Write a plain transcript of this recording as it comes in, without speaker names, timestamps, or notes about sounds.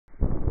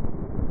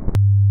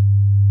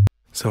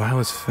So I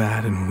was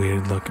fat and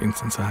weird looking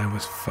since I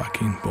was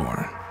fucking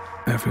born.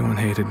 Everyone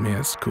hated me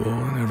at school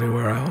and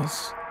everywhere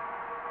else.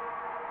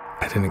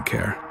 I didn't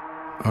care,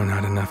 or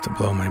not enough to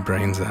blow my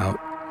brains out.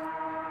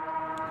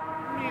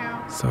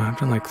 So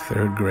after like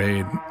 3rd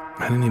grade,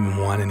 I didn't even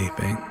want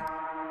anything.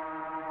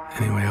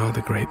 Anyway, all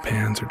the great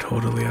bands are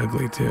totally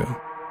ugly too.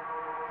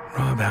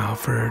 Rob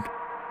Halford,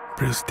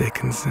 Bruce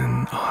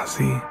Dickinson,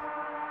 Ozzy.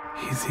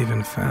 He's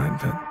even fat,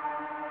 but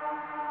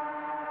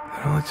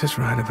they're all just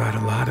right about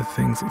a lot of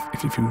things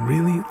if you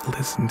really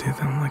listen to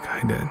them like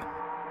I did.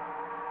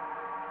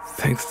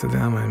 Thanks to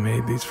them, I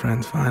made these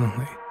friends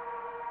finally.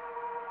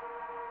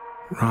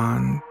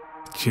 Ron,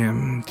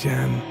 Jim,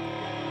 Jen.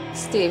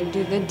 Steve,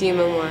 do the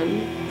demon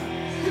one.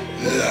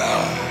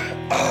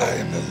 I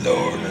am the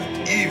Lord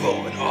of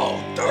evil and all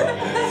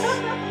darkness.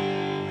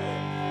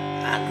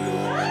 I grew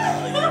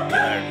up with all your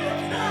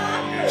garbage and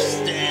I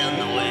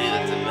understand the way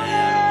that the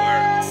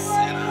man works,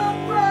 and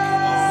I work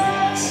in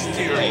a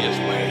mysterious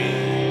way.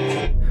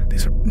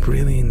 These are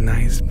really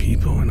nice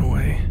people in a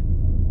way.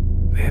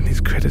 They had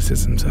these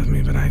criticisms of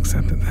me, but I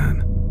accepted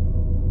that.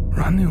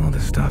 Ron knew all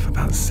this stuff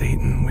about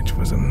Satan, which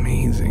was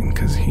amazing,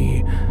 because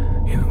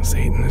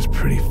Satan is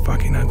pretty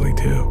fucking ugly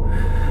too.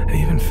 And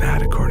even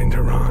fat, according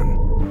to Ron.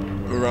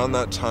 Around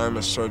that time, I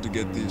started to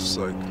get these,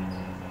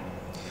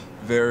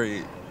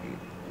 very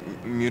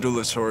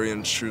mutilatory,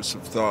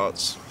 intrusive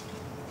thoughts.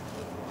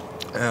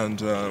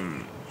 And,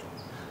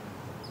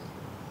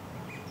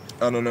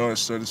 I don't know, I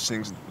started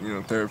seeing,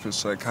 therapists,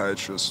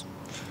 psychiatrists,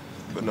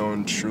 but no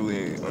one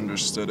truly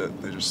understood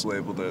it. They just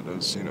labeled it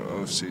as,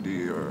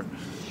 OCD or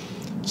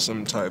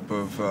some type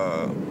of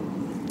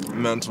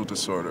mental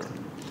disorder.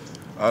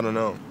 I don't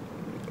know.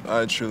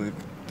 I truly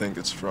think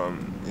it's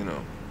from,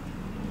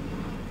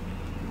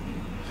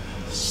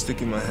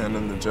 sticking my hand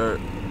in the dirt,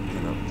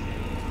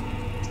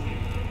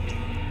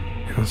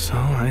 So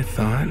I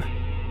thought,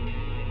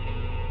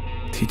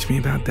 teach me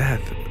about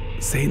death.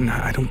 Satan,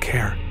 I don't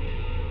care.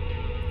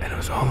 And it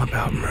was all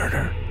about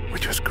murder,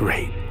 which was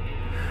great.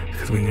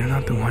 Because when you're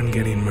not the one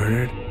getting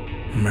murdered,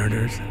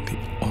 murder's the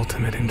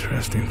ultimate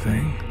interesting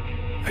thing.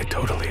 I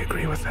totally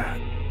agree with that.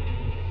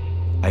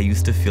 I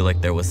used to feel like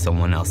there was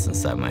someone else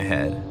inside my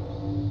head,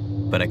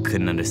 but I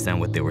couldn't understand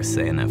what they were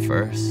saying at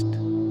first.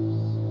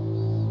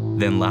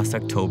 Then last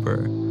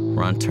October,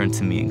 Ron turned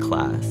to me in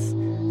class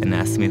and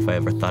asked me if I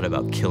ever thought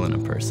about killing a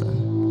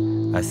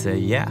person. I said,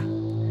 yeah,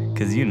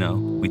 because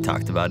we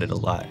talked about it a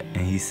lot,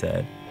 and he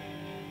said,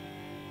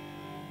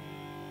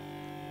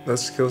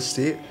 let's kill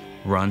Steve.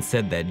 Ron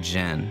said that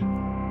Jen,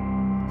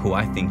 who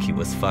I think he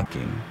was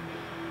fucking,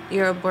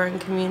 You're a born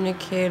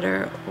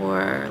communicator,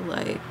 or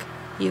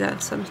you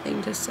got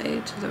something to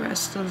say to the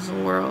rest of the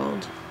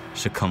world,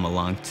 should come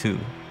along too,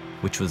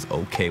 which was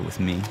okay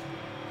with me.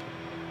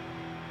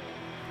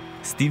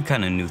 Steve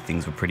kind of knew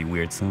things were pretty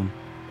weird soon,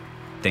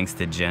 thanks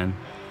to Jen.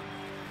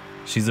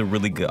 She's a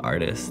really good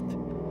artist.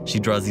 She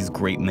draws these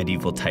great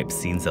medieval type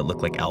scenes that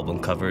look like album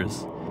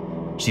covers.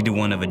 She did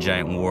one of a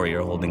giant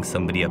warrior holding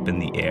somebody up in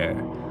the air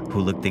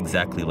who looked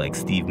exactly like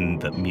Steve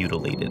but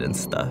mutilated and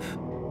stuff.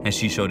 And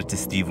she showed it to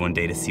Steve one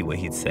day to see what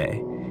he'd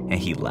say, and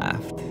he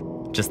laughed.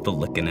 Just the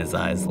look in his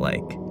eyes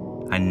like,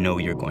 I know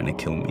you're going to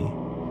kill me,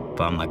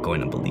 but I'm not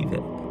going to believe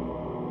it.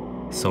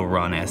 So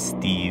Ron asked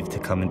Steve to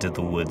come into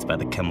the woods by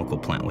the chemical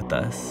plant with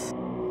us.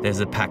 There's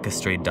a pack of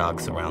stray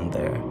dogs around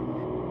there,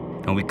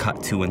 and we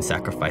caught 2 and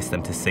sacrificed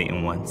them to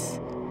Satan once.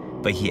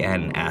 But he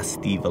hadn't asked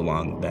Steve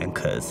along then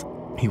because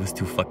he was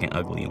too fucking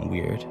ugly and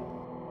weird.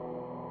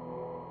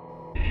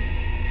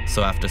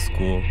 So after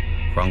school,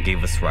 Ron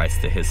gave us rides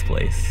to his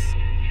place.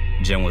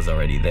 Jen was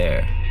already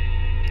there.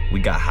 We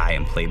got high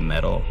and played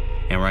metal,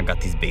 and Ron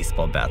got these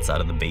baseball bats out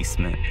of the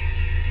basement.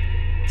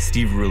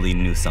 Steve really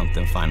knew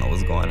something final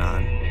was going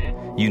on.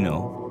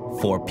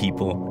 4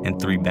 people and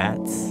 3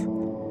 bats.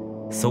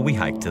 So we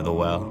hiked to the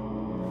well.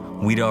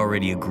 We'd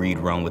already agreed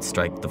Ron would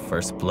strike the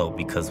first blow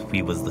because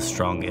he was the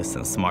strongest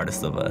and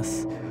smartest of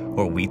us,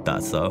 or we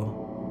thought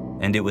so.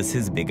 And it was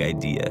his big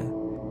idea,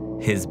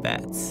 his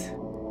bats.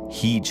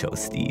 He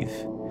chose Steve.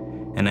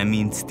 And I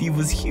mean, Steve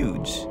was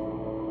huge.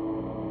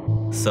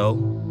 So,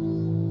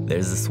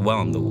 there's this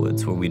well in the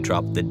woods where we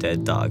dropped the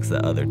dead dogs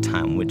that other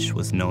time, which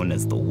was known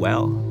as the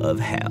Well of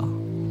Hell.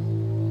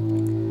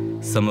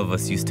 Some of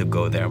us used to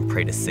go there and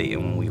pray to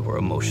Satan when we were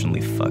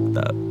emotionally fucked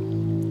up.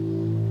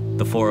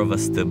 The 4 of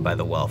us stood by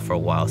the well for a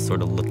while,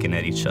 sort of looking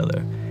at each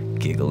other,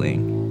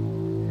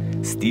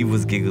 giggling. Steve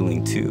was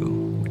giggling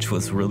too, which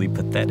was really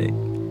pathetic.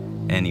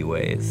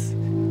 Anyways,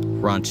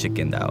 Ron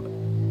chickened out.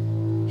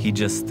 He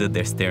just stood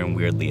there staring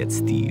weirdly at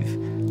Steve,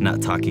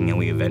 not talking, and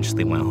we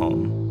eventually went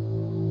home.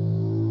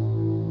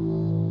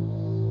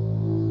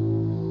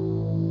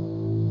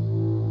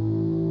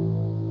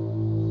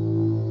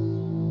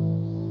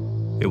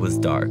 It was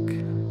dark.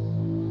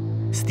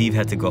 Steve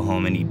had to go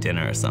home and eat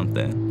dinner or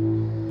something.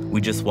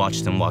 We just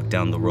watched him walk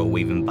down the road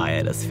waving by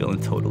at us, feeling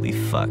totally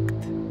fucked.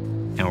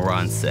 And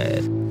Ron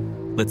said,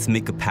 let's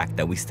make a pact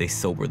that we stay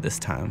sober this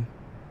time.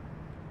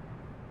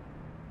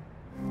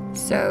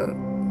 So,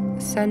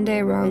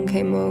 Sunday Ron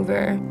came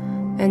over,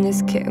 And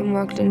this kitten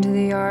walked into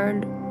the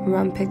yard.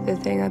 Ron picked the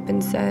thing up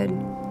and said,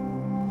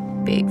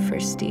 "Bait for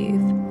Steve,"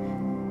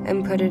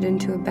 and put it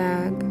into a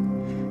bag.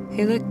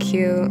 He looked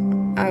cute.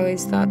 I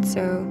always thought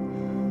so.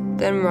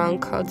 Then Ron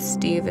called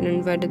Steve and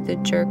invited the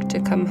jerk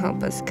to come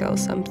help us kill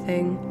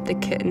something. The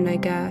kitten, I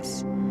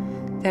guess.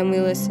 Then we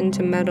listened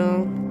to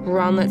metal.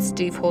 Ron let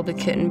Steve hold the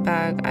kitten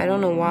bag. I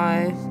don't know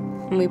why.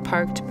 And we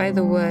parked by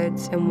the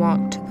woods and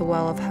walked to the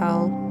Well of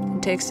Hell.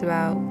 It takes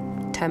about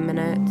 10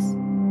 minutes.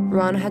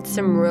 Ron had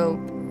some rope,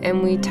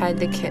 and we tied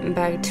the kitten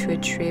bag to a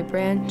tree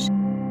branch.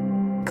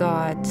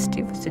 God,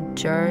 Steve was a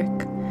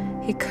jerk.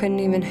 He couldn't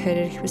even hit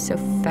it. He was so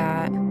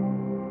fat.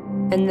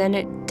 And then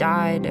it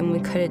died, and we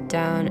cut it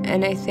down.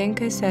 And I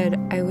think I said,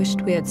 I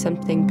wished we had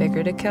something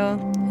bigger to kill.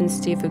 And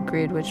Steve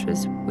agreed, which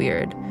was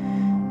weird.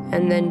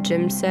 And then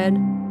Jim said,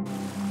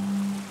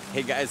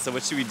 Hey guys, so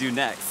what should we do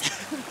next?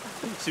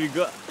 Should we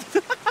go?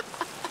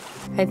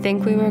 I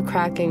think we were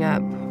cracking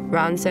up.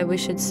 Ron said we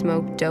should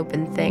smoke dope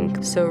and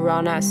think, so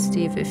Ron asked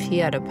Steve if he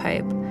had a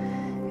pipe.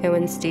 And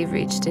when Steve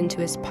reached into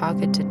his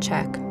pocket to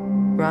check,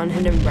 Ron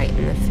hit him right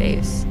in the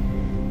face.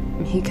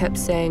 And he kept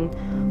saying,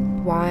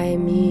 "Why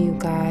me, you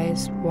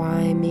guys?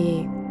 Why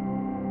me?"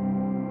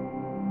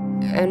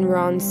 And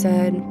Ron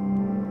said,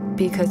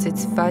 "Because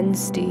it's fun,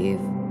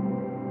 Steve."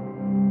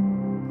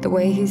 The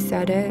way he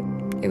said it,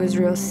 it was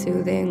real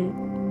soothing,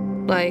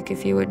 like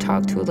if you would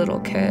talk to a little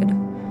kid.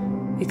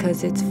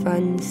 Because it's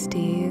fun,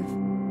 Steve.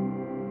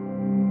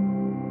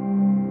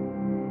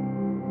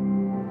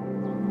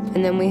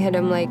 And then we hit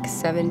him like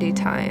 70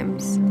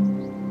 times.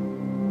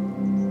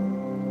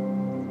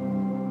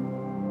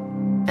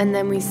 And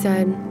then we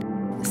said,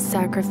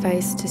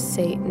 "Sacrifice to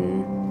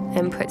Satan,"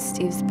 and put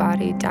Steve's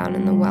body down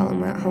in the well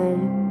and went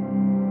home.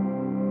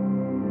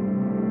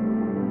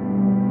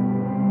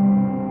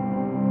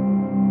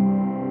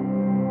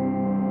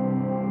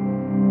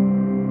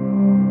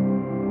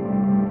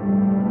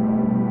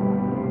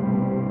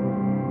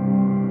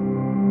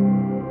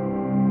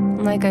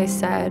 Like I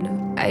said,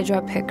 I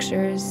draw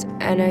pictures,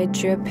 and I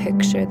drew a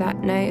picture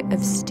that night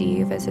of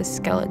Steve as a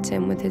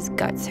skeleton with his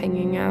guts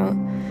hanging out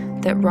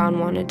that Ron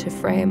wanted to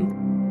frame.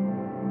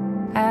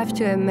 I have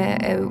to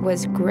admit, it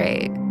was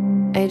great.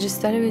 I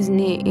just thought it was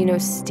neat,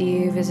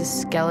 Steve is a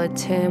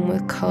skeleton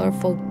with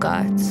colorful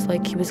guts,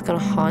 like he was gonna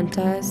haunt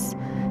us.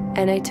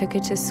 And I took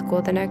it to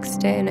school the next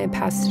day and I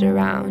passed it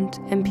around,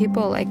 and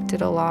people liked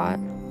it a lot.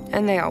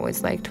 And they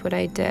always liked what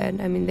I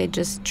did. I mean, they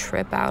just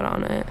trip out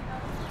on it.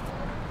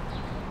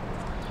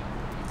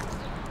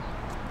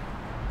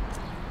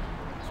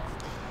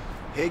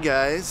 Hey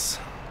guys,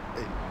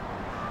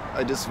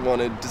 I just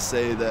wanted to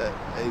say that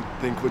I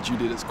think what you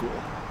did is cool,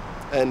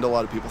 and a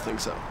lot of people think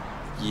so.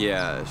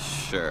 Yeah,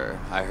 sure,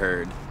 I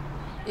heard.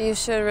 You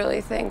should really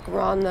thank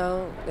Ron,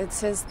 though.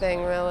 It's his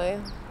thing, really.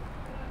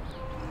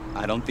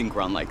 I don't think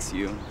Ron likes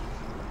you.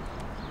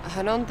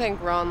 I don't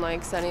think Ron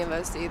likes any of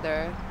us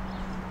either.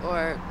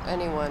 Or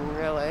anyone,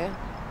 really.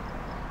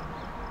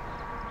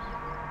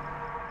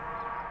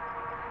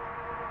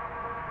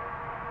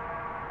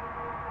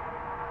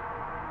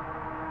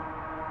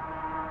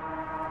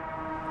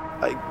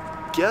 I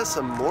guess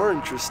I'm more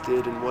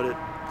interested in what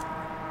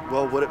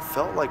it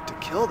felt like to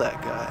kill that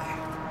guy.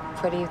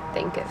 What do you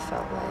think it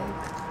felt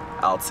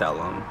like? I'll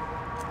tell him.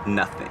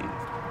 Nothing.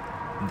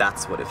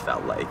 That's what it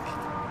felt like.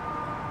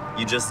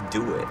 You just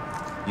do it.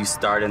 You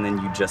start and then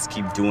you just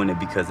keep doing it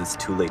because it's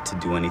too late to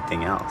do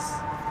anything else.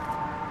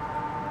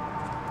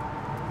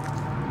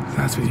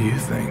 That's what you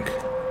think.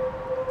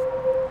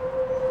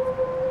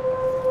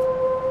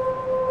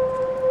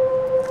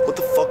 What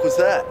the fuck was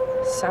that?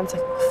 Sounds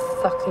like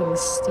fucking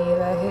Steve,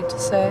 I hate to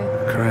say.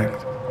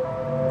 Correct.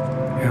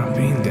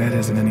 Being dead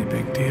isn't any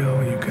big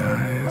deal, you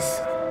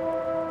guys.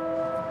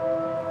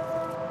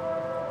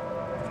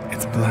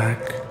 It's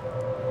black.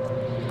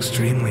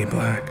 Extremely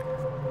black.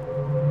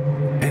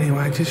 Anyway,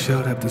 I just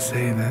showed up to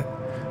say that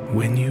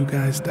when you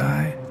guys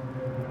die,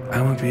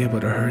 I won't be able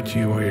to hurt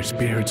you or your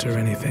spirits or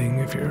anything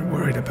if you're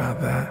worried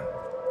about that.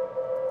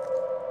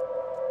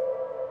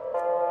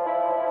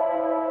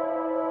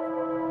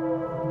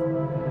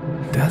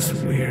 That's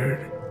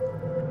weird.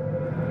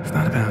 It's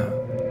not about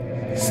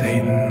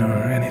Satan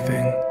or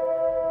anything.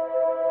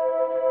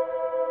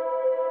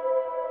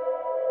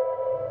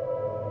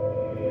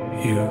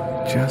 You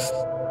just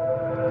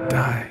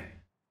die.